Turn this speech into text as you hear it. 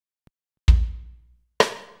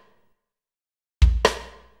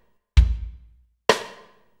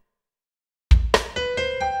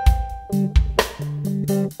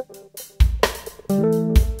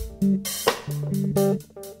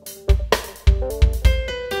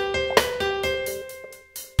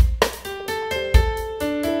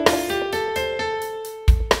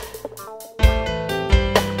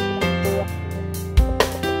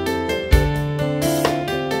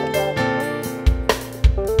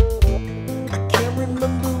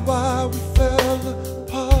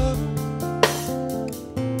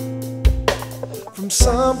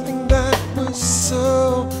something that was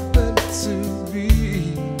so meant to be.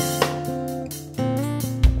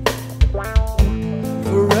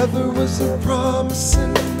 Forever was a promise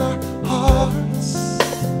in our hearts.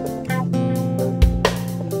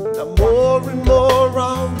 Now more and more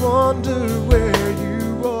I wonder where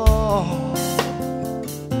you are.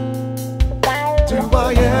 Do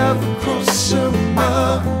I ever cross your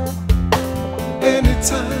mind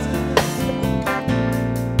anytime?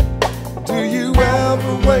 Do you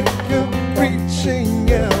ever wake up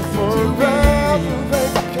reaching out for me?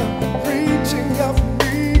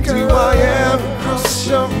 Do I ever cross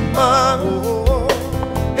your mind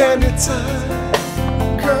anytime?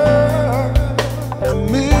 Girl, I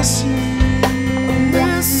miss you. I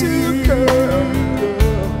miss you, girl.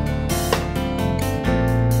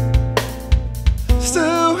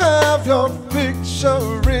 Still have your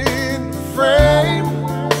picture in the frame.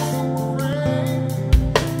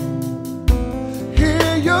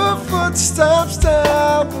 Hear your footsteps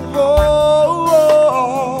down the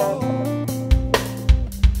hall.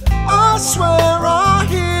 I swear I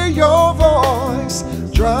hear your voice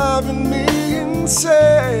driving me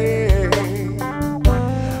insane.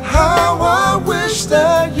 How I wish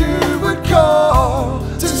that you would call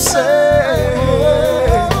to say,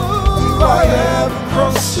 do I ever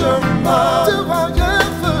cross your mind? Do I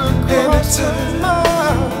ever cross your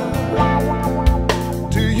mind?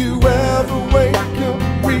 Do you ever wake up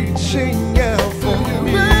reaching out for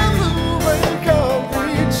me? Do you ever wake up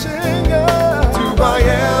reaching out? Do I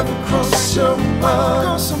ever cross your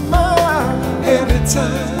mind?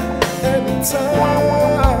 Anytime,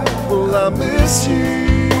 anytime. Well, I miss you.